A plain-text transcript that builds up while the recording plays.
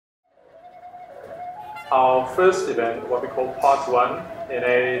our first event, what we call part one, in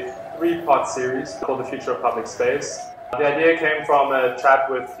a three-part series called The Future of Public Space. The idea came from a chat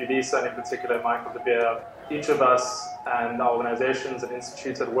with UDISA and in particular Michael De Beer. Each of us and our organizations and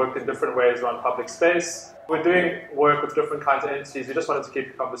institutes had worked in different ways around public space. We're doing work with different kinds of entities. We just wanted to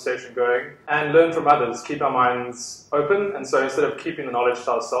keep the conversation going and learn from others, keep our minds open. And so instead of keeping the knowledge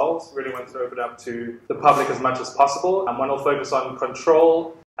to ourselves, really wanted to open up to the public as much as possible. And one will focus on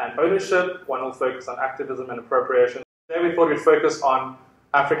control and ownership. One will focus on activism and appropriation. Today we thought we'd focus on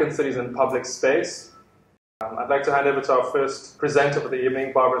African cities and public space. I'd like to hand over to our first presenter for the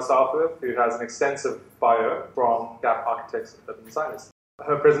evening, Barbara Southworth, who has an extensive bio from GAPP Architects and Urban Designers.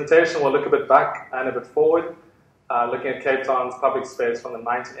 Her presentation will look a bit back and a bit forward, looking at Cape Town's public space from the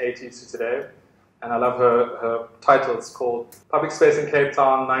 1980s to today. And I love her title. It's called Public Space in Cape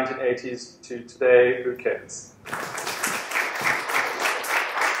Town, 1980s to Today, Who Cares?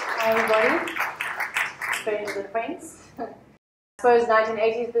 Hi everybody, friends and friends. I suppose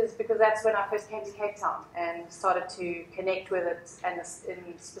 1980s is because that's when I first came to Cape Town and started to connect with it, and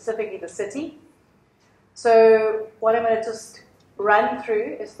specifically the city. So what I'm going to just run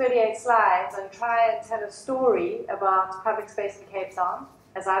through is 38 slides and try and tell a story about public space in Cape Town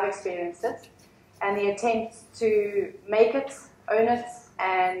as I've experienced it, and the attempt to make it, own it,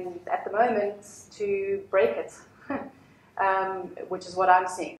 and at the moment to break it, which is what I'm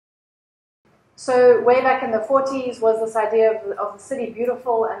seeing. So way back in the 40s was this idea of the city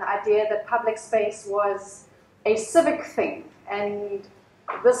beautiful, and the idea that public space was a civic thing. And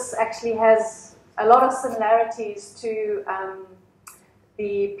this actually has a lot of similarities to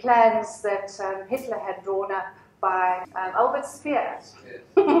the plans that Hitler had drawn up by Albert Speer.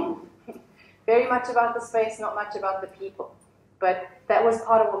 Very much about the space, not much about the people. But that was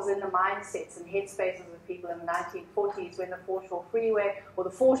part of what was in the mindsets and headspaces of people in the 1940s when the foreshore freeway or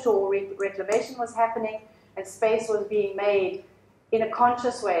the foreshore reclamation was happening and space was being made in a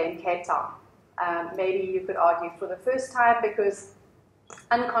conscious way in Cape Town. Maybe you could argue for the first time because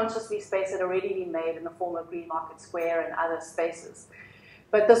unconsciously space had already been made in the form of Green Market Square and other spaces.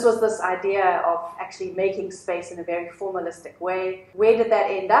 But this was this idea of actually making space in a very formalistic way. Where did that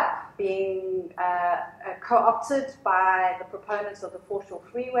end up? Being co-opted by the proponents of the foreshore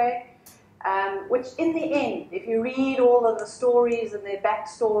freeway, which in the end, if you read all of the stories and their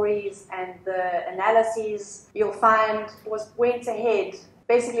backstories and the analyses, you'll find went ahead,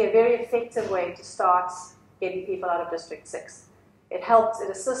 basically a very effective way to start getting people out of District 6. It helped, it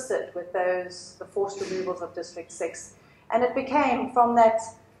assisted with the forced removals of District 6. And it became, from that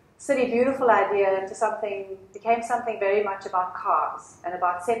city beautiful idea to became something very much about cars and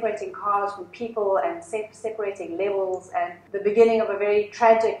about separating cars from people and separating levels, and the beginning of a very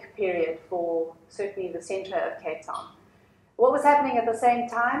tragic period for certainly the centre of Cape Town. What was happening at the same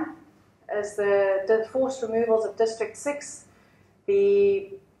time as the forced removals of District 6,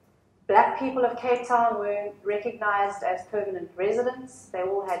 the black people of Cape Town were recognised as permanent residents. They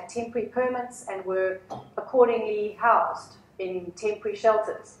all had temporary permits and were accordingly housed in temporary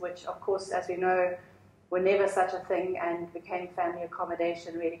shelters, which of course, as we know, were never such a thing and became family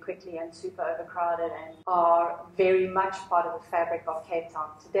accommodation really quickly and super overcrowded and are very much part of the fabric of Cape Town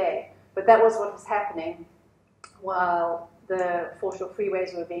today. But that was what was happening while the foreshore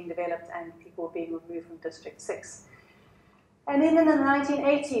freeways were being developed and people were being removed from District 6. And then in the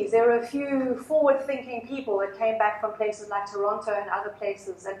 1980s, there were a few forward-thinking people that came back from places like Toronto and other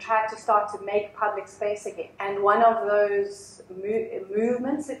places and tried to start to make public space again. And one of those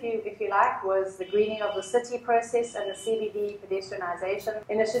movements, if you like, was the greening of the city process and the CBD pedestrianisation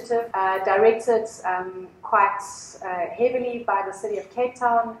initiative, directed quite heavily by the city of Cape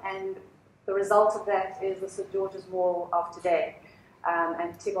Town, and the result of that is the St. George's Mall of today,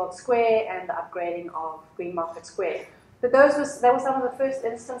 and Tybalt Square and the upgrading of Green Market Square. But that were some of the first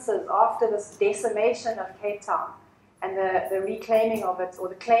instances after this decimation of Cape Town and the reclaiming of it, or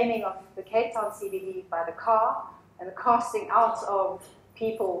the claiming of the Cape Town CBD by the car, and the casting out of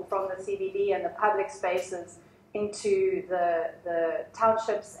people from the CBD and the public spaces into the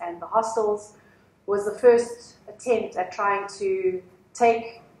townships and the hostels, was the first attempt at trying to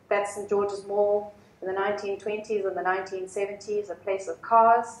take that St. George's Mall in the 1920s and the 1970s, a place of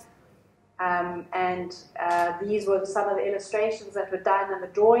cars. These were some of the illustrations that were done and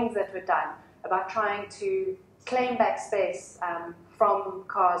the drawings that were done about trying to claim back space from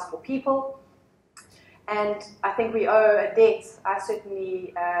cars for people. And I think we owe a debt, I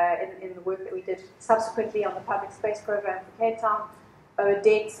certainly, in the work that we did subsequently on the public space program for Cape Town, owe a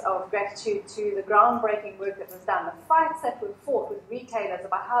debt of gratitude to the groundbreaking work that was done. The fights that were fought with retailers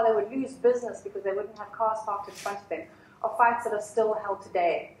about how they would lose business because they wouldn't have cars parked in front of them are fights that are still held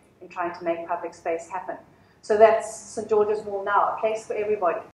today in trying to make public space happen. So that's St. George's Mall now, a place for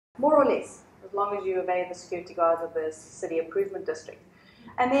everybody, more or less, as long as you obey the security guards of the city improvement district.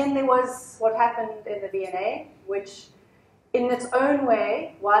 And then there was what happened in the V&A, which in its own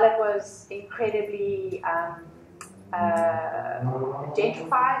way, while it was incredibly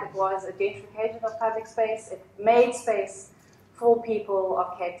gentrified, it was a gentrification of public space, it made space for people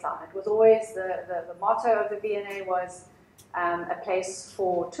of Cape Town. It was always, the motto of the V&A was a place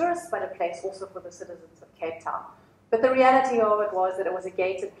for tourists, but a place also for the citizens of Cape Town. But the reality of it was that it was a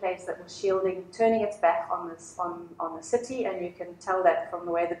gated place that was shielding, turning its back on the city, and you can tell that from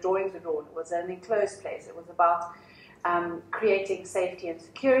the way the drawings were drawn. It was an enclosed place. It was about creating safety and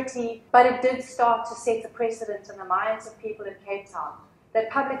security, but it did start to set a precedent in the minds of people in Cape Town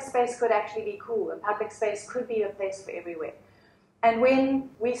that public space could actually be cool, and public space could be a place for everywhere. And when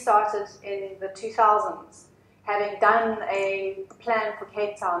we started in the 2000s, having done a plan for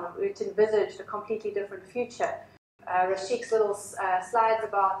Cape Town, which envisaged a completely different future, Rashik's little slides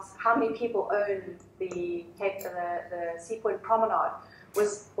about how many people own the Seapoint Promenade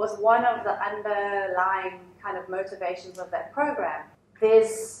was one of the underlying kind of motivations of that program.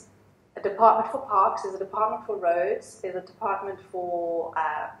 There's a department for parks, there's a department for roads, there's a department for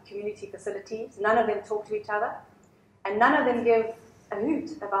community facilities. None of them talk to each other, and none of them give a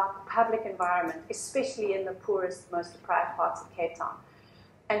hoot about the public environment, especially in the poorest, most deprived parts of Cape Town.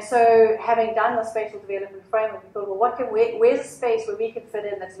 And so, having done the spatial development framework, we thought, well, where's a space where we can fit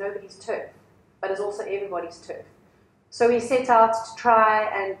in that's nobody's turf, but is also everybody's turf? So we set out to try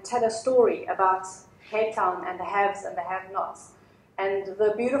and tell a story about Cape Town and the haves and the have-nots, and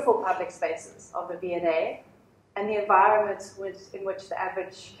the beautiful public spaces of the V&A, and the environment in which the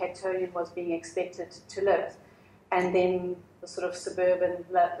average Cape Townian was being expected to live, and then the sort of suburban,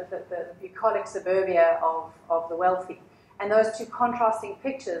 the bucolic suburbia of the wealthy. And those two contrasting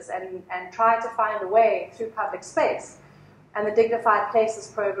pictures, and try to find a way through public space and the Dignified Places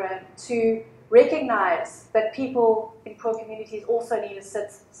program to recognize that people in poor communities also need to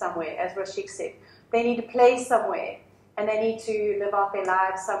sit somewhere, as Rashik said. They need to play somewhere, and they need to live out their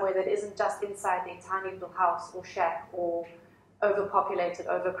lives somewhere that isn't just inside their tiny little house or shack or overpopulated,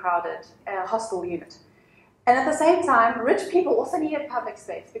 overcrowded hostel unit. And at the same time, rich people also needed public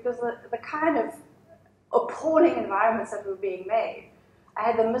space, because the kind of appalling environments that were being made. I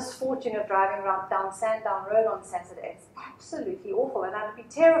had the misfortune of driving down Sandown Road on Saturday. It's absolutely awful, and I'd be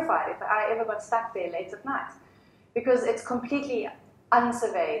terrified if I ever got stuck there late at night, because it's completely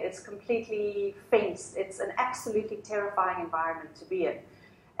unsurveyed, it's completely fenced, it's an absolutely terrifying environment to be in.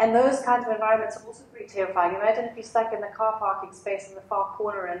 And those kinds of environments are also pretty terrifying. Imagine if you're stuck in the car parking space in the far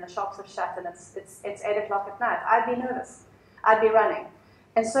corner and the shops are shut and it's 8 o'clock at night. I'd be nervous. I'd be running.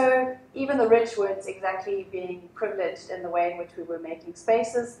 And so even the rich weren't exactly being privileged in the way in which we were making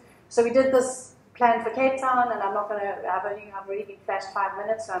spaces. So we did this plan for Cape Town, and I've already been flashed 5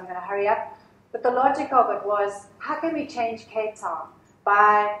 minutes, so I'm going to hurry up. But the logic of it was, how can we change Cape Town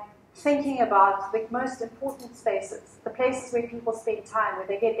by thinking about the most important spaces, the places where people spend time, where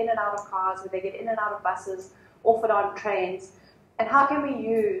they get in and out of cars, where they get in and out of buses, off and on trains, and how can we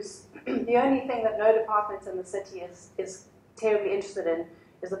use the only thing that no department in the city is terribly interested in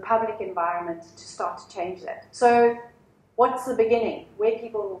is the public environment, to start to change that. So what's the beginning? Where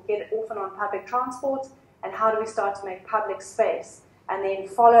people get off and on public transport, and how do we start to make public space? And then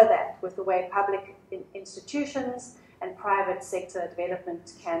follow that with the way public institutions and private sector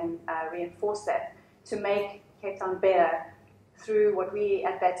development can reinforce that to make Cape Town better through what we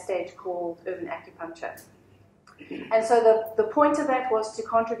at that stage called urban acupuncture. And so the point of that was to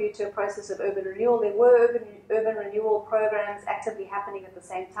contribute to a process of urban renewal. There were urban renewal programs actively happening at the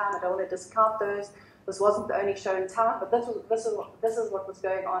same time. I don't want to discount those. This wasn't the only show in town, but this is what was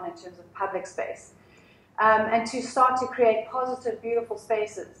going on in terms of public space. And to start to create positive, beautiful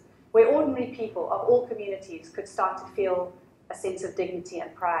spaces where ordinary people of all communities could start to feel a sense of dignity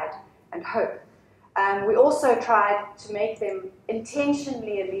and pride and hope. We also tried to make them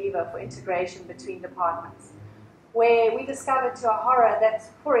intentionally a lever for integration between departments, where we discovered to our horror that,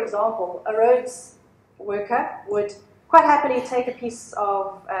 for example, a roads worker would quite happily take a piece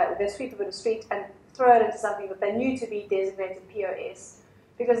of their street of a street and throw it into something that they knew to be designated POS,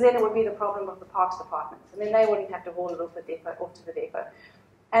 because then it would be the problem of the Parks Department, and then they wouldn't have to haul it off to the depot.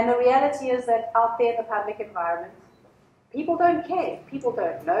 And the reality is that out there in the public environment, people don't care. People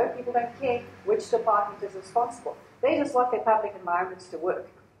don't know. People don't care which department is responsible. They just want their public environments to work,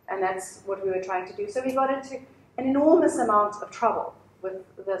 and that's what we were trying to do. So we got into an enormous amount of trouble with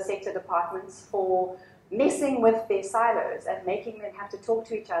the sector departments for messing with their silos and making them have to talk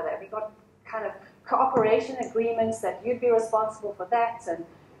to each other. We got kind of cooperation agreements that you'd be responsible for that, and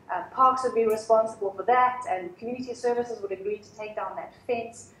parks would be responsible for that, and community services would agree to take down that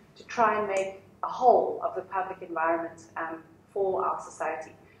fence to try and make a whole of the public environment for our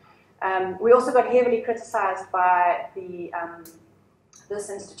society. We also got heavily criticized by this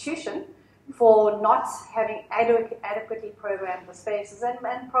institution for not having adequately programmed the spaces, and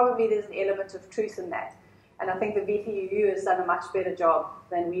probably there's an element of truth in that. And I think the VPUU has done a much better job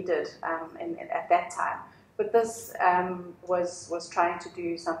than we did at that time. But this was trying to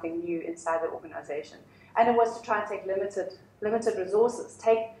do something new inside the organization. And it was to try and take limited resources,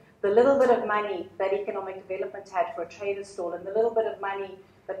 take the little bit of money that economic development had for a trader stall, and the little bit of money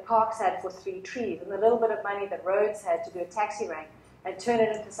that parks had for 3 trees, and the little bit of money that roads had to do a taxi rank, and turn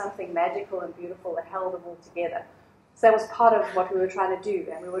it into something magical and beautiful that held them all together. So that was part of what we were trying to do,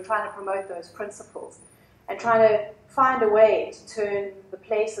 and we were trying to promote those principles and trying to find a way to turn the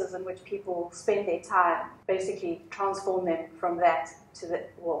places in which people spend their time, basically transform them from that to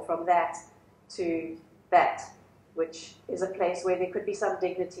that, which is a place where there could be some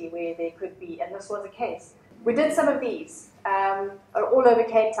dignity, where there could be, and this was the case. We did some of these all over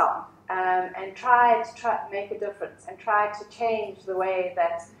Cape Town, and tried to make a difference and tried to change the way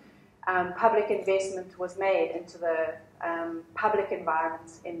that public investment was made into the public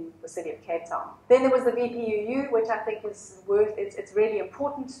environment in the city of Cape Town. Then there was the VPUU, which I think is it's really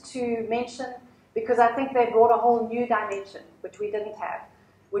important to mention, because I think they brought a whole new dimension, which we didn't have,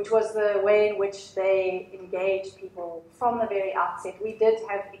 which was the way in which they engaged people from the very outset. We did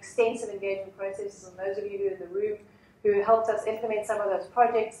have extensive engagement processes, and those of you who are in the room who helped us implement some of those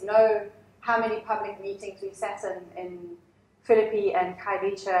projects know how many public meetings we sat in Philippi and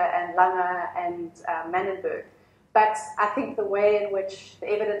Khayelitsha and Langa and Manenberg. But I think the way in which the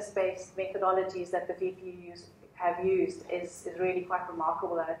evidence-based methodologies that the VPUs have used is really quite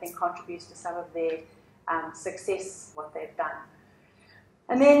remarkable, and I think contributes to some of their success, what they've done.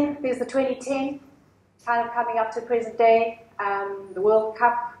 And then there's the 2010, kind of coming up to present day, the World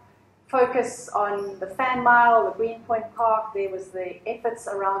Cup, focus on the Fan Mile, the Greenpoint Park. There was the efforts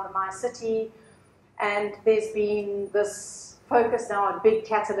around the My City, and there's been this focus now on big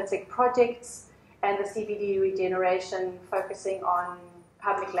catalytic projects and the CBD regeneration, focusing on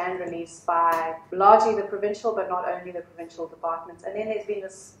public land release by largely the provincial, but not only the provincial departments. And then there's been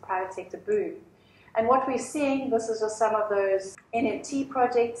this private sector boom. And what we're seeing, this is just some of those NFT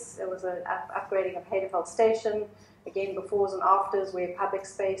projects. There was an upgrading of Heideveld Station, again, befores and afters, where public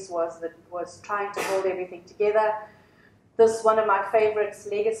space was trying to hold everything together. This, one of my favorite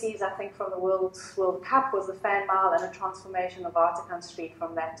legacies, I think, from the World Cup was the Fan Mile and a transformation of Artican Street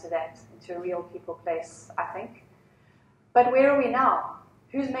from that to that into a real people place, I think. But where are we now?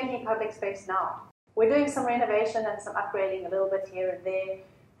 Who's making public space now? We're doing some renovation and some upgrading a little bit here and there.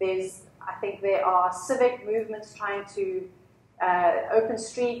 I think there are civic movements trying to open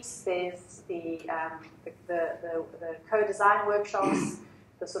streets. There's the co-design workshops,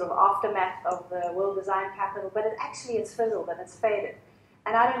 the sort of aftermath of the World Design Capital, but it's fizzled and it's faded.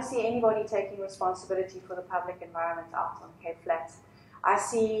 And I don't see anybody taking responsibility for the public environment out on Cape Flats. I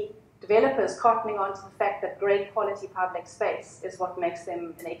see developers cottoning on to the fact that great quality public space is what makes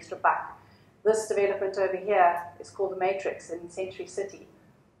them an extra buck. This development over here is called the Matrix in Century City.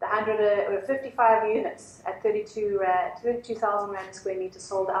 The 55 units at 32,000 Rand a square meter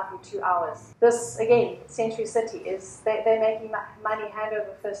sold out in 2 hours. This, again, Century City, they're making money hand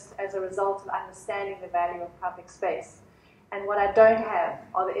over fist as a result of understanding the value of public space. And what I don't have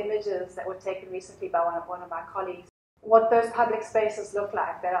are the images that were taken recently by one of my colleagues. What those public spaces look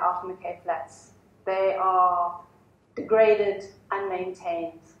like that are out in the Cape Flats. They are degraded,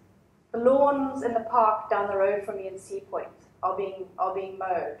 unmaintained. The lawns in the park down the road from me in Sea Point are being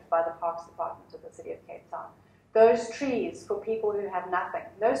mowed by the Parks Department of the City of Cape Town. Those trees for people who have nothing,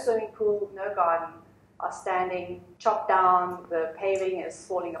 no swimming pool, no garden, are standing chopped down, the paving is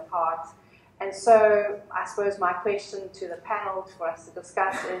falling apart. And so I suppose my question to the panel for us to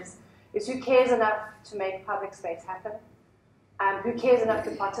discuss is who cares enough to make public space happen? Who cares enough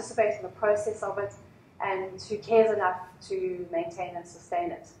to participate in the process of it? And who cares enough to maintain and sustain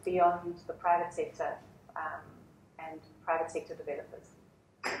it beyond the private sector and private sector developers?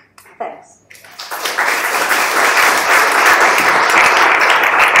 Thanks.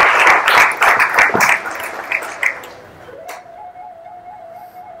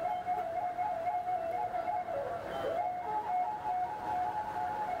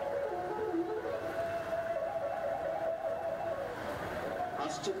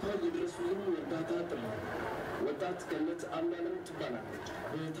 አስቸኳይ የድረሱልን እርዳታ ጥሪ ወጣት ገነት አምናለም ትባላለች።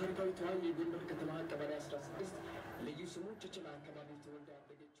 በታሪካዊቷ የጎንደር ከተማ ቀበሌ 16 ልዩ ስሙ ቸቸላ አካባቢ ተወልዳ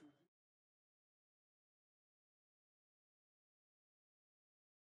ያደገች